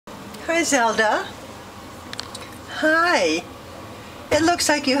Hi, Zelda. Hi. It looks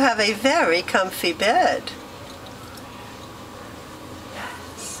like you have a very comfy bed.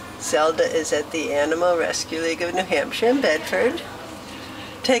 Zelda is at the Animal Rescue League of New Hampshire in Bedford.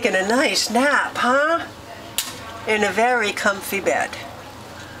 Taking a nice nap, huh? In a very comfy bed.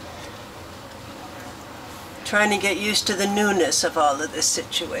 Trying to get used to the newness of all of this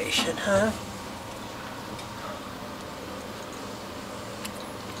situation, huh?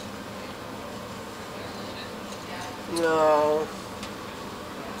 No.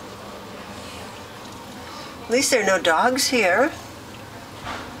 At least there are no dogs here.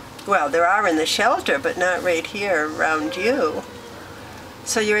 Well, there are in the shelter, but not right here around you.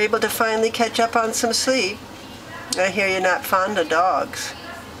 So you're able to finally catch up on some sleep. I hear you're not fond of dogs.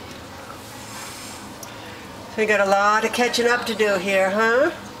 So you got a lot of catching up to do here,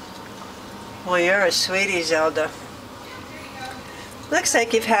 huh? Well, you're a sweetie, Zelda. Looks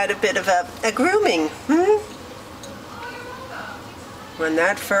like you've had a bit of a grooming, When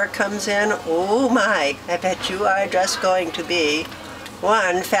that fur comes in, oh my, I bet you are just going to be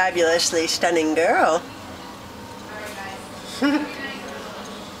one fabulously stunning girl.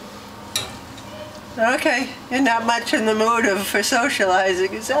 Okay, you're not much in the mood for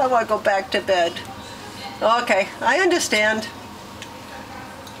socializing, so I want to go back to bed. Okay, I understand.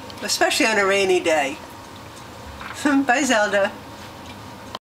 Especially on a rainy day. Bye, Zelda.